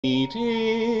It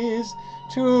is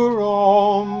to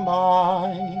roam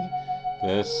by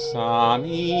the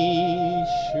sunny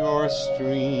shore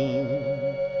stream,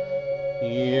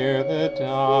 hear the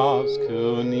doves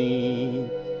coo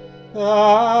 'neath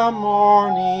the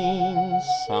morning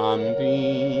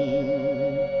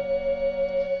sunbeam,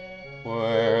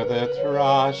 where the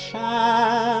thrush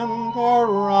and the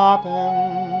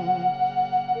robin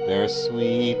their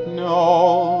sweet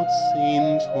notes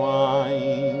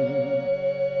entwine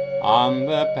on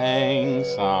the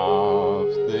banks of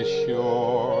the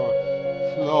shore,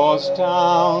 flows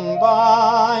down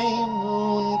by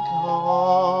MONCOIN.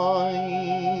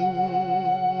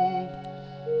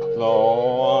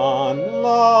 Flow on,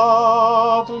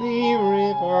 lovely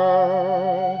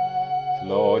river,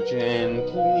 flow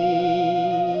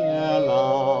gently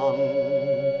along.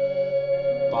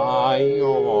 By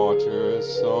your waters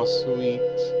so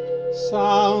sweet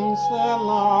sounds the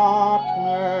lark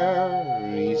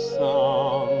merry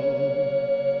song.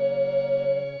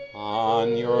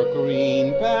 On your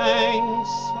green banks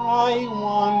I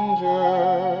wander,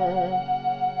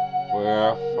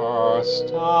 where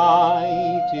first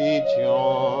I did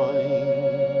join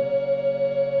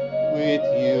with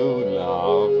you,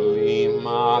 lovely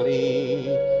Molly,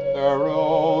 the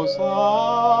rose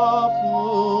of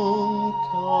MONCOIN.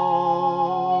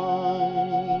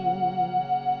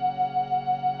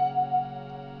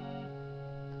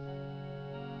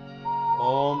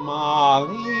 Oh,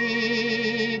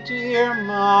 Molly, dear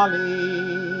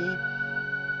Molly,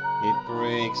 it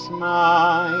breaks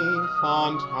my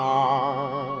fond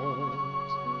heart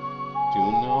to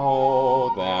know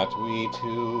that we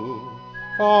two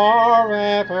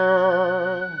forever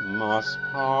must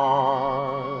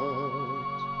part.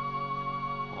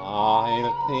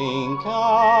 I'll think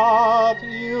of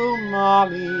you,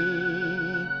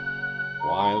 Molly,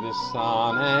 while the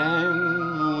sun and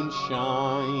moon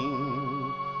shine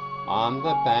on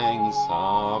the banks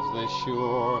of the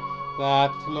shore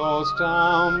that flows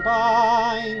down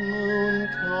by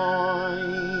MONCOIN.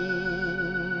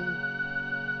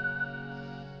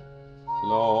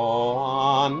 Flow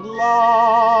on,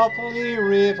 lovely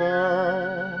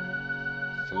river,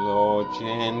 flow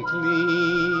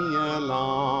gently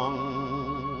along.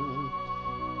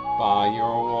 By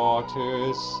your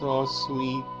waters so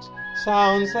sweet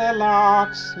sounds the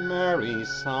lark's merry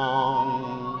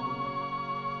song.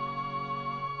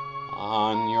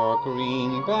 On your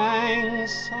green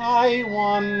banks I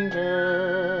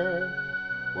wander,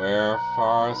 where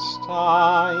first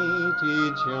I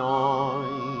did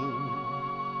join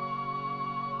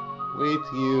with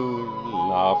you,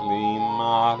 lovely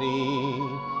Molly,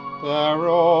 the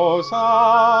rose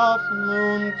of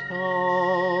MONCOIN.